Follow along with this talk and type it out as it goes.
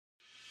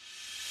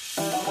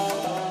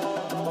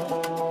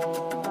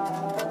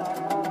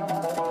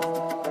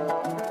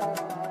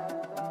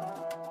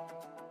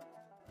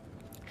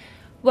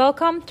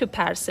Welcome to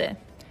Parse,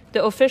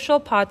 the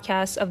official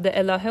podcast of the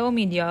Elahe o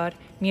Midyar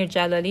Mir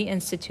Jalali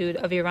Institute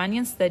of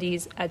Iranian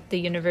Studies at the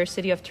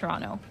University of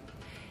Toronto.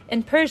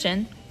 In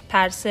Persian,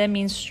 Parse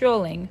means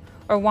strolling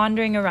or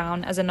wandering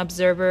around as an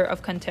observer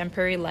of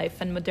contemporary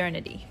life and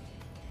modernity.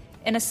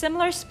 In a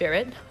similar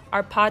spirit,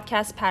 our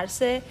podcast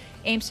Parse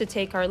aims to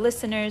take our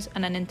listeners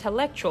on an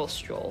intellectual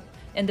stroll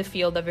in the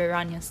field of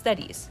Iranian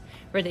studies,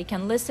 where they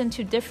can listen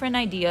to different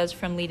ideas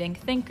from leading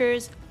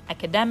thinkers,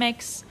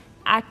 academics,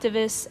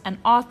 activists, and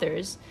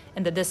authors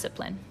in the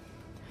discipline.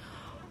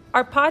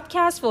 Our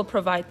podcast will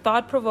provide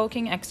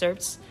thought-provoking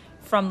excerpts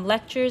from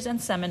lectures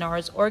and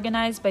seminars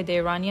organized by the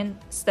Iranian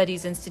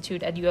Studies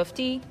Institute at U of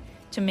T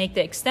to make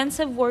the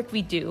extensive work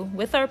we do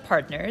with our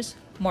partners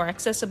more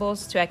accessible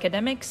to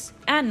academics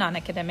and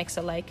non-academics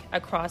alike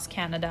across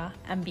Canada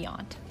and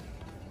beyond.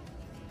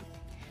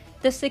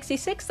 The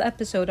 66th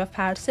episode of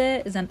Parse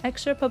is an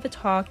excerpt of a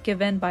talk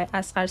given by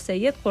Asghar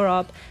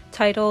Seyed-Gohrab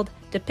titled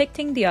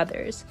Depicting the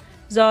Others,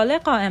 Zhale,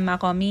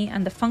 Qa'em-Maqami,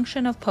 and the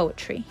Function of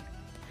Poetry.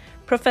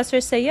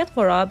 Professor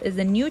Seyed-Gohrab is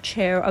the new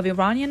chair of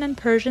Iranian and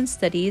Persian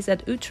Studies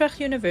at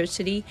Utrecht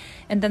University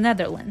in the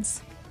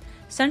Netherlands.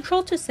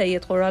 Central to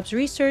Seyed-Gohrab's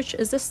research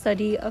is the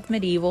study of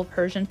medieval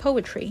Persian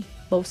poetry,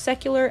 both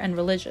secular and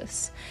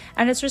religious,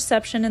 and its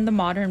reception in the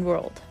modern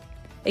world,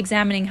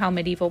 examining how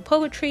medieval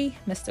poetry,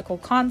 mystical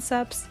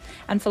concepts,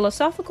 and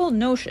philosophical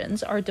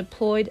notions are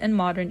deployed in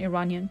modern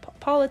Iranian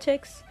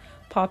politics,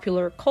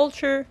 popular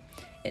culture,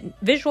 in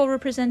visual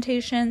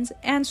representations,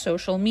 and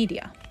social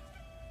media.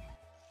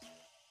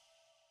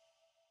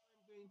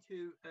 I'm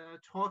going to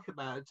talk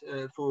about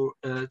for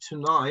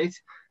tonight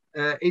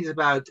is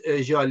about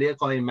Zhale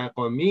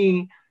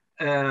Qa'em-Maqami.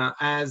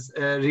 As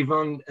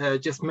Rivan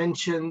just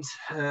mentioned,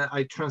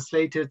 I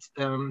translated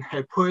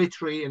her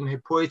poetry, and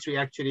her poetry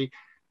actually,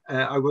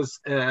 I was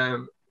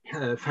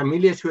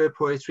familiar to her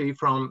poetry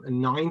from the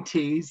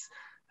 90s.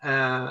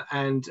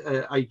 And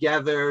I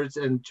gathered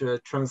and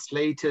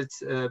translated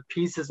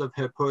pieces of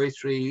her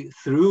poetry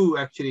through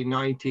actually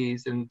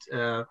 90s and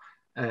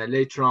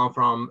later on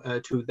from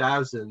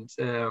 2000.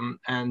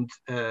 And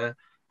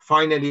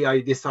finally,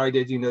 I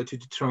decided, to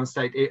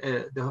translate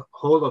the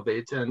whole of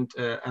it and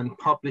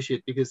publish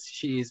it because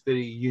she is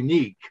very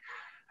unique.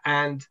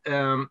 And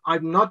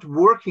I'm not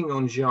working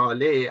on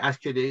Zhale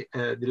actually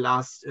the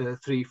last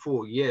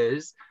 3-4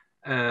 years.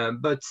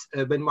 But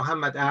when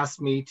Mohammed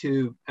asked me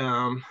to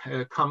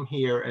come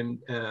here and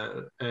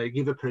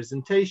give a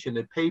presentation,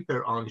 a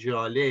paper on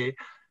Zhale,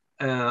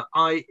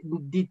 I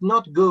did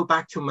not go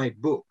back to my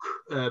book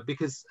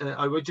because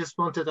I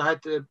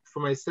had for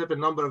myself a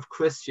number of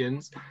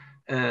questions.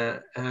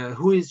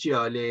 Who is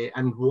Zhale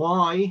and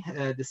why?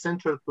 The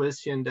central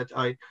question that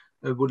I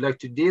would like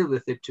to deal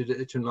with it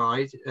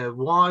tonight,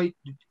 why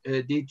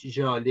did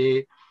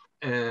Zhale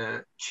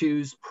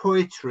choose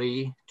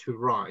poetry to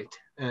write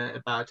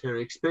about her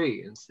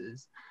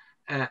experiences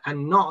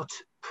and not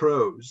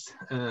prose?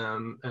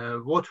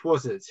 What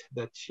was it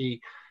that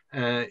she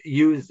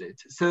used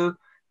it? So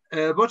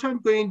what I'm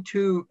going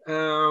to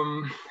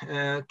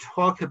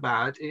talk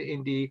about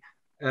in the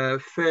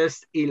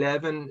first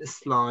 11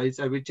 slides,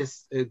 I will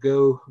just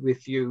go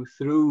with you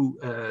through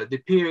the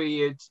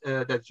period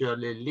that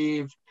Zhale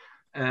lived,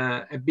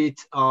 a bit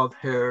of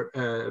her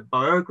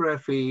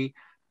biography,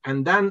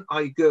 and then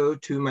I go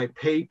to my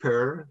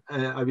paper.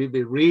 I will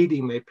be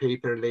reading my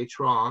paper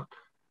later on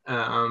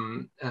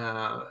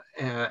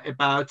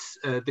about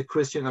the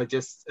question I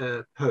just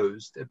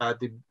posed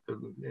about the,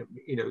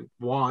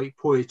 why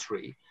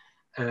poetry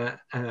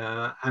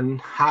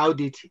and how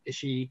did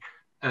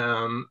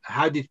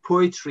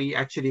poetry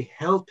actually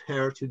help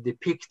her to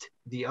depict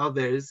the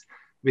others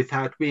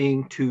without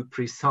being too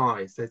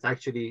precise? That's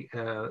actually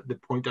the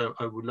point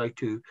I would like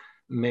to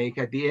make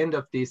at the end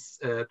of this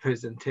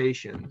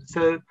presentation.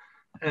 So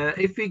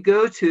if we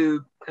go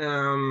to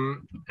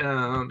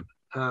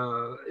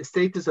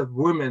status of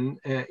women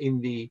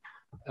in the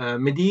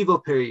medieval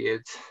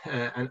period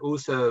and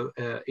also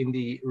in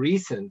the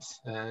recent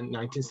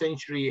 19th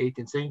century,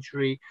 18th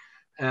century,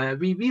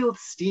 we will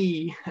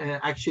see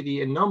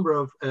actually a number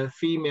of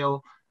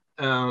female,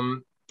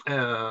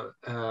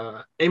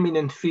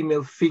 eminent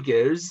female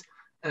figures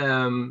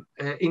in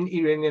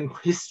Iranian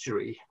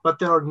history, but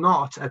there are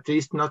not, at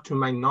least not to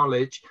my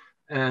knowledge,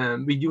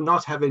 we do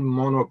not have a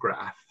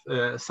monograph.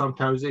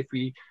 Sometimes if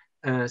we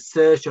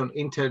search on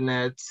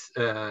internet,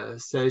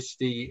 search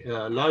the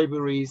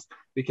libraries,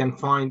 we can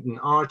find an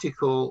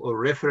article or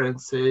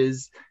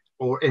references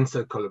or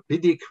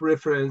encyclopedic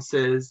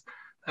references.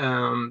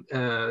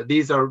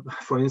 These are,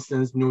 for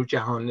instance,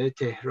 Nurjahan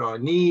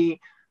Tehrani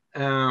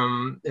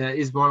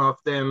is one of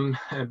them,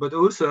 but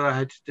also I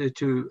had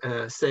to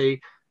say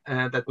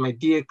that my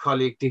dear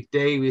colleague Dick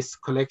Davis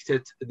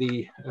collected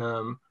the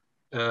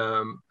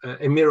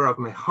A Mirror of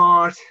My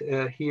Heart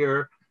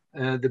here,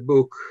 the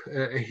book,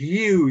 a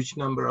huge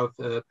number of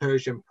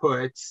Persian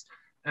poets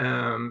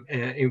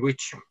in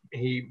which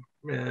he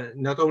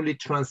not only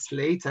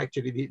translates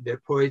actually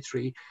their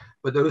poetry,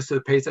 but also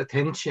pays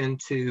attention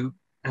to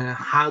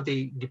how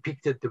they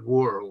depicted the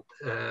world,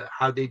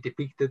 how they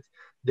depicted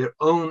their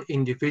own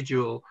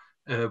individual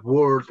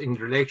world in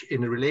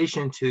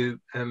relation to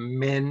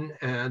men,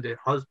 their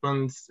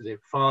husbands, their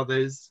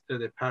fathers,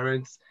 their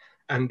parents,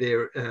 and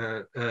their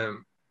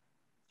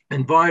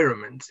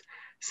environment.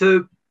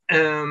 So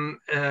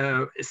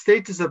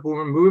status of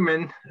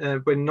women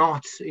were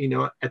not,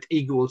 at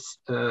equal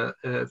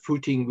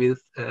footing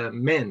with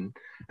men,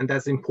 and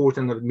that's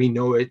important that we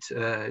know it.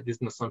 This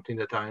is not something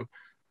that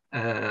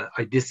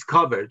I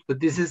discovered, but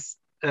this is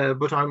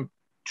what I'm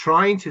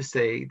trying to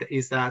say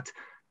is that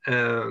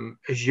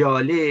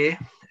Zhale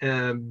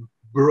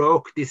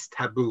broke this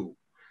taboo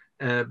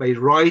by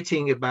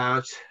writing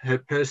about her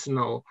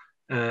personal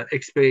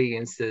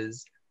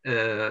experiences,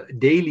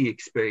 daily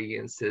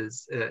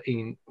experiences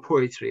in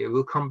poetry.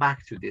 We'll come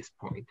back to this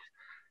point.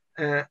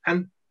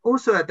 And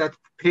also at that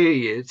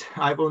period,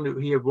 I've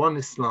only here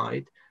one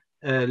slide,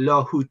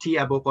 Lahuti,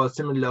 Abu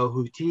Qasim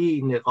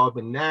Lahuti,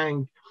 Niqab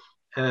Nang,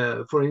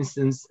 for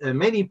instance,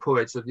 many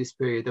poets of this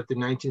period of the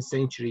 19th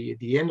century, at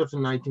the end of the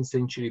 19th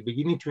century,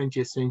 beginning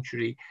 20th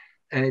century,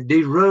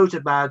 they wrote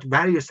about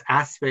various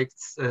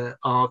aspects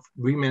of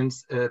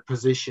women's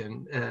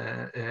position,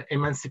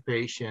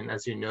 emancipation,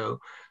 as you know.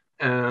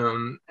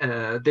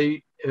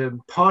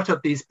 Part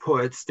of these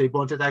poets, they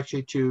wanted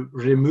actually to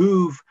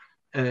remove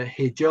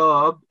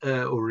hijab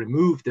or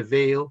remove the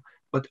veil,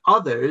 but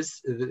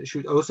others,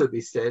 should also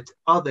be said,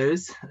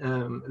 others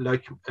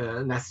like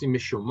Nassim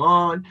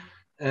Shuman,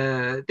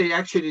 they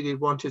actually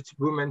wanted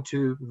women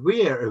to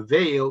wear a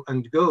veil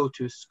and go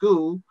to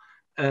school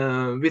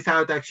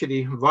without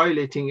actually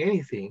violating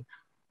anything.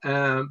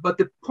 But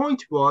the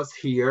point was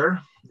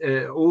here,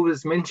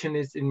 always mention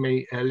it in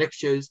my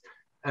lectures,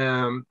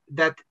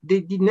 that they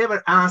did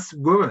never ask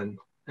women,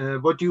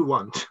 what do you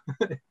want?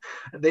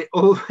 They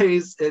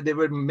always, there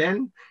were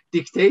men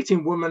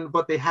dictating women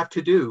what they have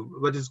to do,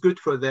 what is good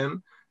for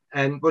them,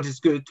 and what is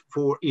good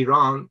for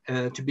Iran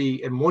to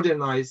be a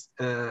modernized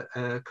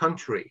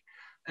country.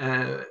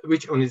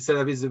 Which on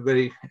itself is a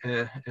very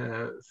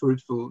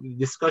fruitful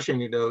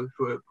discussion,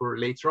 for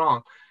later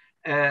on.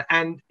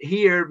 And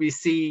here we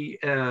see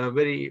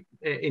very,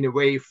 in a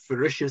way,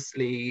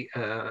 ferociously,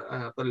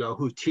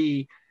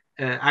 Lahuti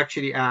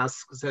actually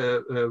asks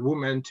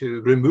women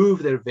to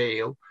remove their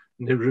veil,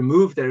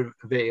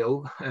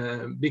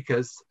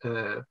 because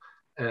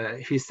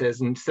he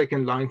says in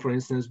second line, for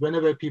instance,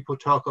 whenever people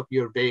talk of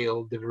your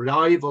veil, the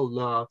rival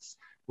laughs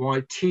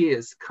while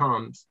tears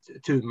comes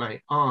to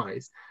my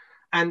eyes.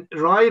 And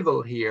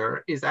rival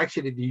here is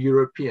actually the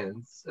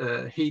Europeans.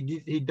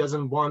 He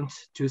doesn't want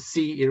to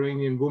see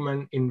Iranian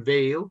women in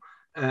veil,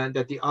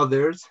 that the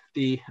others,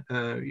 the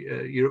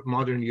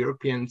modern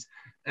Europeans,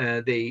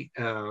 they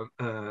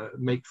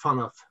make fun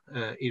of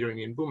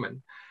Iranian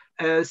women.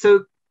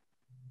 So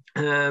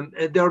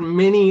there are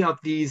many of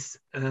these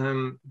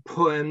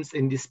poems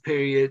in this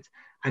period,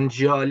 and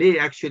Zhale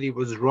actually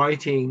was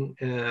writing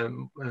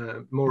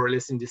more or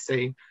less in the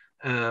same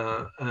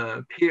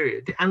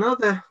period.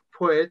 Another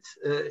poet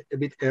a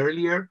bit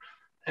earlier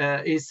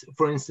is,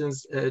 for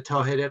instance,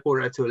 Tahir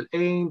Qurratul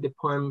Ain, the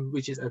poem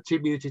which is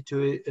attributed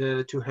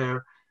to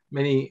her.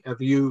 Many of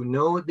you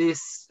know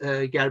this.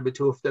 گر به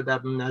تو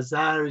افتادم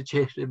نظر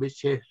چهره به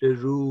چهره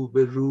رو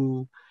به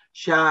رو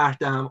شرح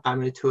دهم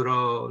غم تو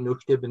را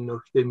نکته به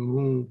نکته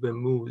مو به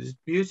مو. This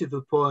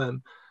beautiful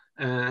poem,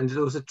 and it's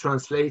also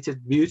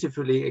translated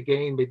beautifully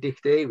again by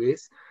Dick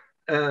Davis.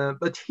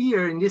 But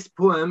here in this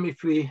poem,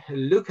 if we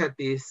look at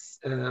this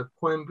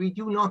poem, we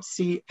do not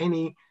see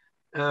any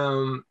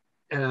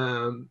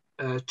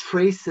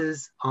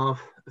traces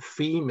of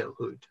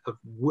femalehood, of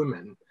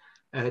women,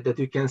 that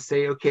you can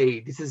say,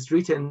 okay, this is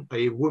written by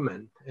a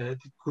woman. It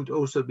could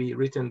also be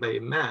written by a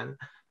man.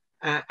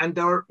 And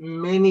there are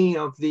many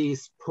of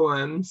these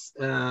poems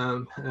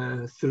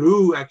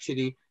through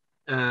actually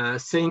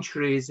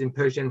centuries in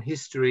Persian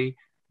history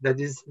that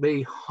is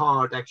very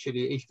hard,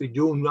 actually, if we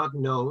do not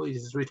know it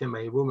is written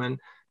by a woman,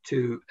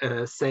 to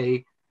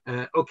say,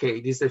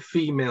 okay, this is a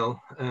female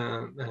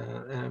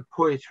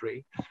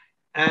poetry.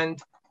 And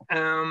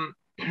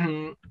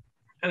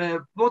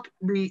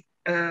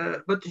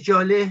but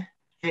Zhale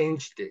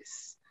changed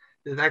this.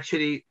 That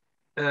actually,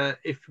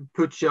 if we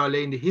put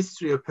Zhale in the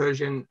history of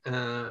Persian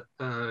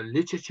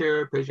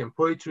literature, Persian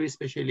poetry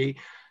especially,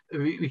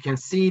 we can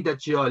see that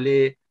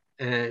Zhale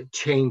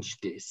changed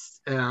this.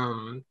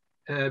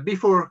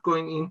 Before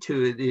going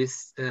into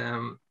this,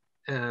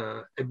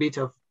 a bit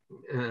of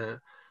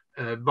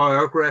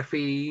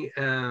biography,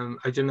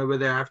 I don't know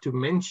whether I have to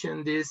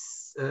mention this.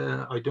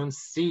 I don't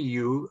see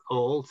you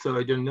all, so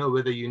I don't know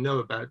whether you know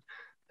about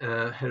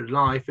her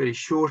life very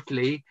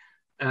shortly.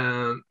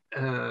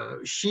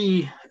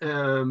 She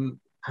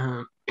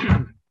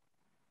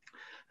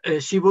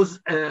was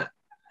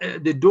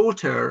the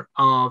daughter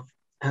of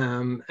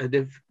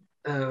the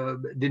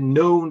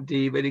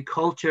very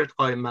cultured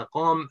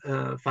Qa'em-Maqami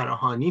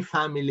Farahani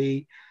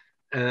family.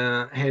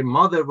 Her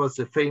mother was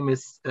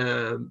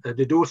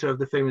the daughter of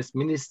the famous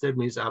minister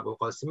Mirza Abu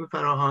Qasim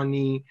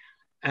Farahani,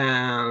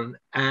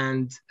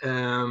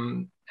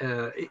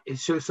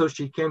 so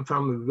she came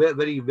from a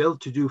very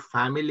well-to-do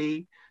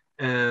family.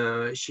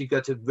 She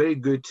got a very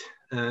good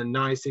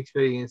nice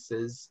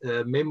experiences,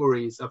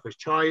 memories of her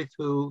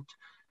childhood,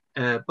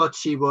 but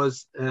she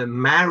was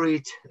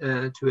married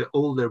to an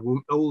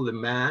older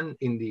man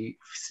in the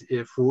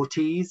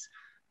 40s,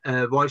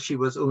 while she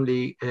was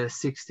only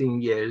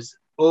 16 years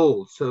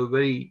old, so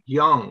very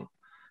young.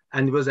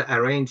 And it was an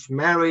arranged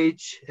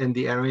marriage, and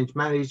the arranged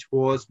marriage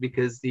was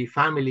because the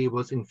family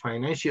was in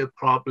financial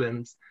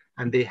problems,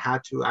 and they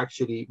had to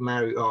actually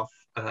marry off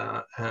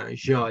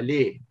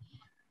Zhale.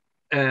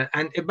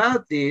 And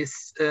about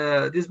this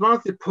is one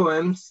of the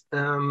poems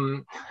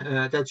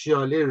that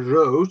Zhale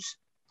wrote.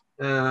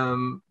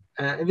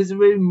 It was a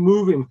very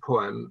moving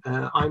poem.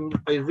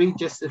 I read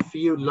just a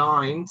few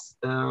lines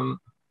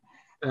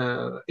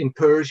in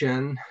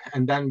Persian,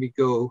 and then we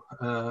go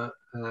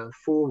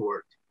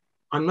forward.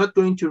 I'm not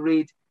going to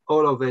read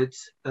all of it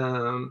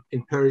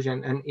in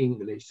Persian and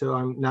English. So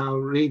I'm now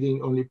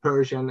reading only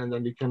Persian, and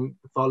then you can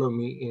follow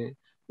me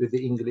with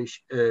the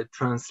English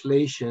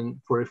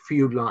translation for a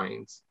few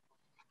lines.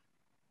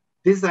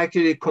 This is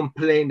actually a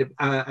complaint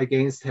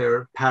against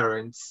her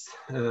parents,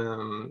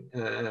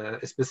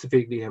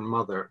 specifically her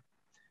mother.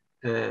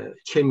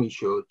 چه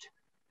میشد؟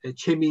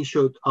 چه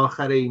میشد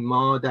آخر ای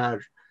مادر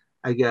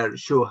اگر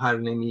شوهر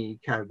نمی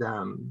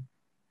کردم؟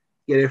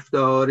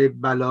 گرفتار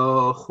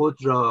بلا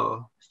خود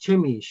را چه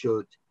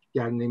میشد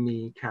گر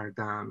نمی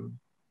کردم؟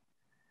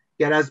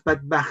 گر از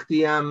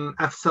بدبختیم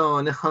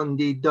افسانه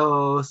خواندی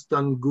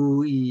داستان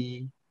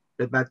گویی،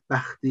 به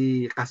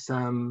بدبختی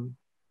قسم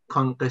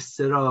کان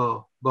قصه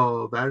را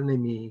باور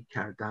نمی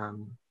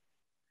کردم.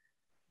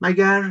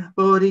 مگر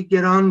باری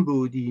گران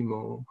بودیم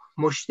و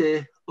مشت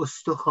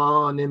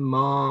استخوان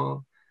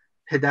ما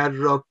پدر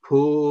را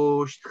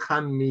پشت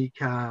خم می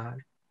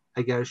کرد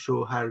اگر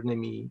شوهر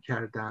نمی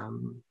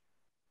کردم.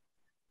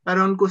 بر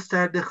آن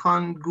گسترده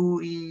خوان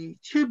گویی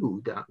چه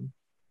بودم؟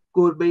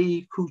 گربه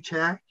ای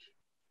کوچک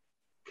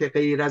که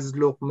غیر از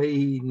لقمه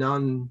ای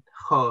نان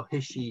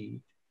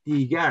خواهشی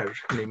دیگر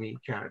نمی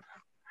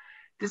کردم.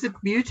 This is a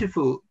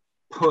beautiful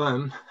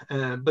poem,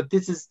 but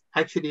this is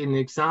actually an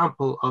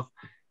example of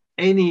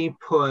any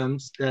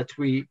poems that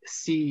we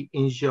see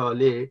in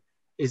Zhale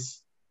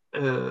is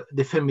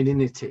the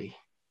femininity.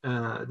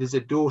 There's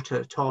a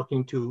daughter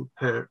talking to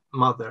her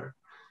mother.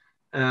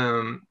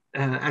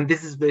 And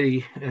this is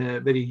very,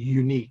 very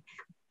unique.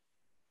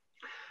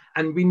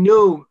 And we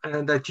know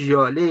that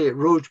Zhale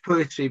wrote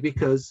poetry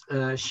because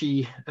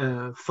she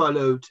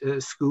followed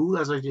school,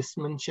 as I just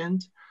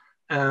mentioned,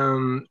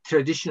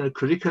 traditional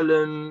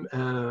curriculum,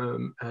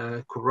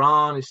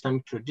 Quran,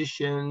 Islamic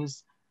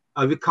traditions.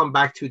 I will come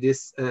back to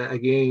this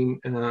again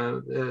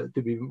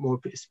to be more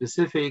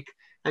specific.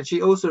 And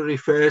she also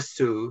refers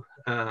to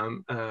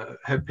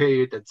her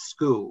period at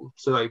school.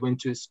 So I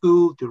went to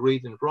school to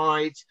read and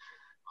write.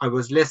 I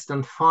was less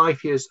than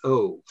 5 years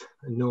old,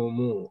 no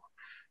more.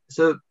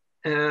 So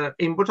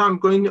in what I'm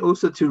going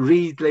also to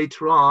read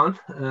later on,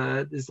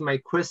 this is my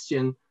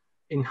question,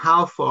 in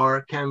how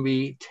far can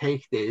we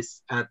take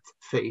this at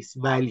face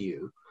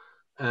value?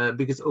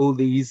 Because all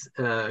these,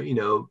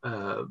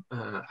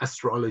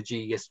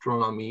 astrology,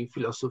 astronomy,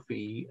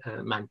 philosophy,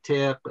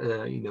 mantiq,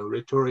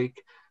 rhetoric,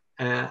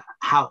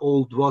 how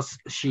old was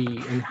she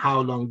and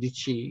how long did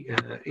she,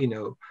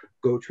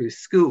 go to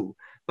school?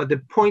 But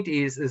the point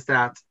is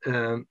that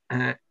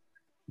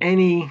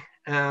any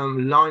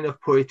line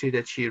of poetry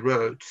that she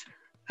wrote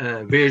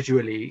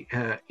visually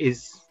is,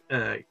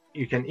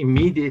 you can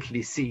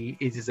immediately see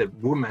it is a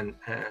woman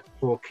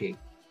talking.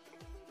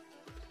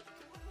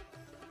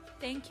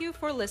 Thank you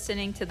for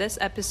listening to this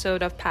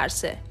episode of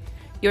Parse.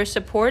 Your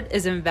support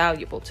is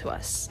invaluable to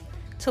us.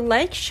 To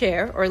like,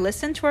 share, or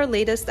listen to our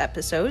latest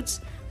episodes,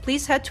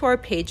 please head to our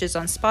pages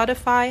on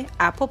Spotify,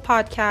 Apple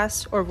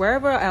Podcasts, or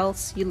wherever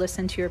else you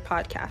listen to your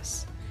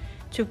podcasts.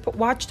 To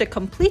watch the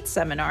complete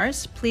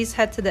seminars, please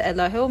head to the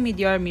Elahe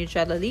Midyar Mir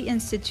Jalali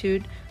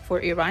Institute for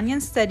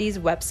Iranian Studies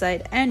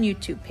website and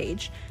YouTube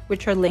page,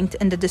 which are linked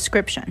in the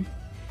description.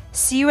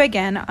 See you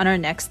again on our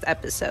next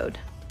episode.